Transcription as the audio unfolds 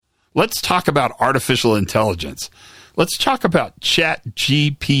Let's talk about artificial intelligence. Let's talk about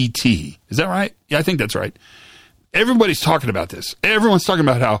ChatGPT. Is that right? Yeah, I think that's right. Everybody's talking about this. Everyone's talking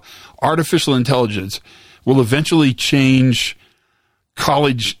about how artificial intelligence will eventually change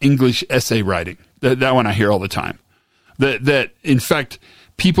college English essay writing. That one I hear all the time. That in fact,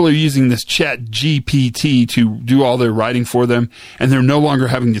 people are using this ChatGPT to do all their writing for them, and they're no longer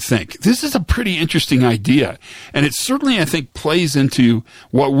having to think. This is a pretty interesting idea, and it certainly, I think, plays into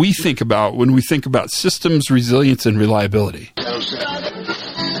what we think about when we think about systems, resilience, and reliability.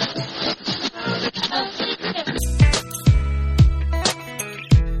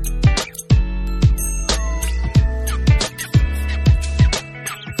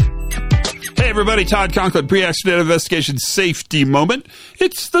 Everybody, Todd Conklin, Pre-Accident Investigation Safety Moment.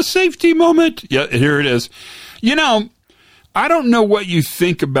 It's the safety moment. Yeah, here it is. You know, I don't know what you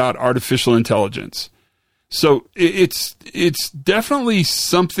think about artificial intelligence. So it's definitely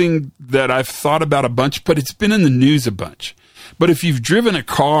something that I've thought about a bunch, but it's been in the news a bunch. But if you've driven a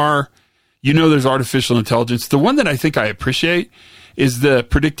car, you know there's artificial intelligence. The one that I think I appreciate is the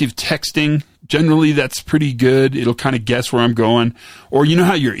predictive texting. Generally, that's pretty good. It'll kind of guess where I'm going. Or you know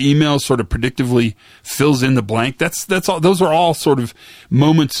how your email sort of predictively fills in the blank? That's all. Those are all sort of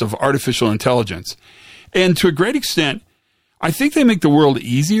moments of artificial intelligence. And to a great extent, I think they make the world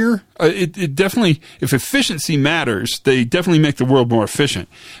easier. It definitely, if efficiency matters, they definitely make the world more efficient.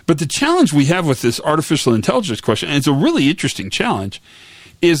 But the challenge we have with this artificial intelligence question, and it's a really interesting challenge,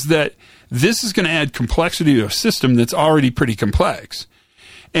 is that this is going to add complexity to a system that's already pretty complex.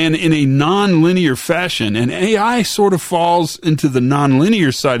 And in a nonlinear fashion, and AI sort of falls into the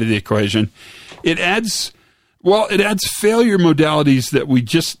nonlinear side of the equation, it adds failure modalities that we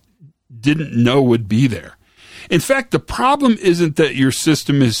just didn't know would be there. In fact, the problem isn't that your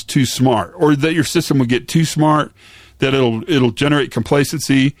system is too smart, or that your system will get too smart, that it'll generate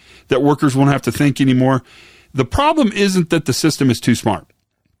complacency, that workers won't have to think anymore. The problem isn't that the system is too smart.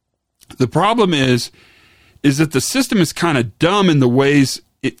 The problem is that the system is kind of dumb in the ways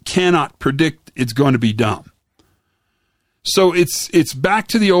it cannot predict it's going to be dumb. So it's back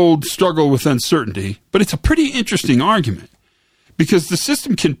to the old struggle with uncertainty, but it's a pretty interesting argument because the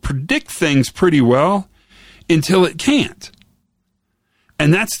system can predict things pretty well until it can't.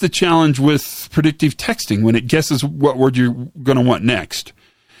 And that's the challenge with predictive texting when it guesses what word you're going to want next.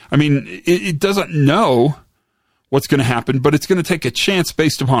 I mean, it doesn't know what's going to happen, but it's going to take a chance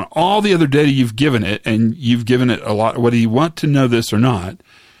based upon all the other data you've given it, and you've given it a lot, whether you want to know this or not.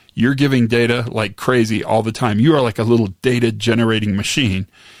 You're giving data like crazy all the time. You are like a little data generating machine.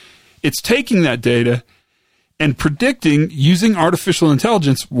 It's taking that data and predicting using artificial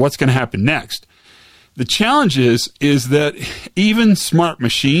intelligence what's going to happen next. The challenge is that even smart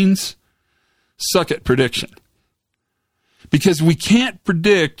machines suck at prediction because we can't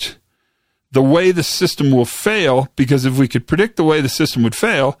predict the way the system will fail, because if we could predict the way the system would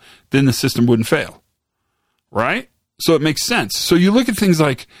fail, then the system wouldn't fail. Right? So it makes sense. So you look at things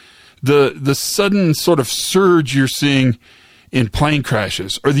like the sudden sort of surge you're seeing in plane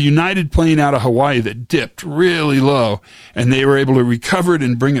crashes, or the United plane out of Hawaii that dipped really low and they were able to recover it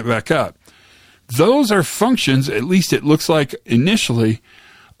and bring it back up. Those are functions, at least it looks like initially,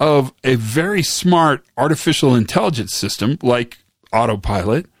 of a very smart artificial intelligence system like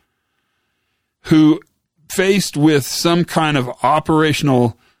Autopilot, who, faced with some kind of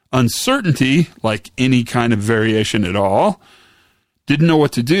operational uncertainty, like any kind of variation at all, didn't know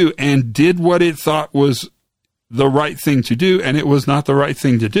what to do and did what it thought was the right thing to do, and it was not the right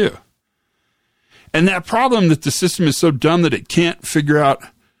thing to do. And that problem that the system is so dumb that it can't figure out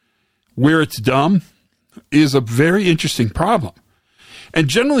where it's dumb is a very interesting problem. And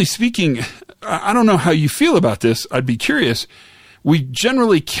generally speaking, I don't know how you feel about this. I'd be curious. We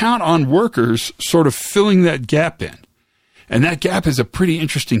generally count on workers sort of filling that gap in. And that gap is a pretty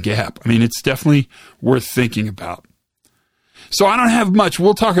interesting gap. I mean, it's definitely worth thinking about. So I don't have much.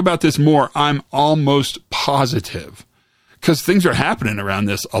 We'll talk about this more. I'm almost positive because things are happening around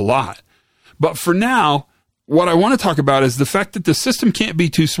this a lot. But for now, what I want to talk about is the fact that the system can't be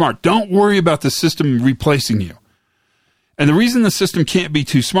too smart. Don't worry about the system replacing you. And the reason the system can't be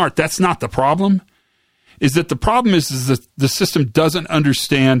too smart, that's not the problem, is that the problem is that the system doesn't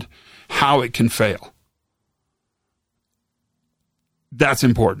understand how it can fail. That's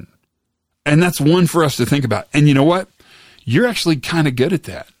important. And that's one for us to think about. And you know what? You're actually kind of good at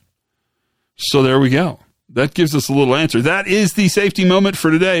that. So there we go. That gives us a little answer. That is the safety moment for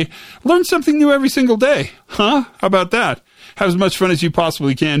today. Learn something new every single day. Huh? How about that? Have as much fun as you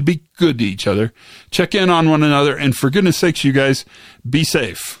possibly can. Be good to each other. Check in on one another. And for goodness sakes, you guys, be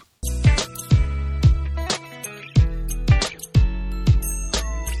safe.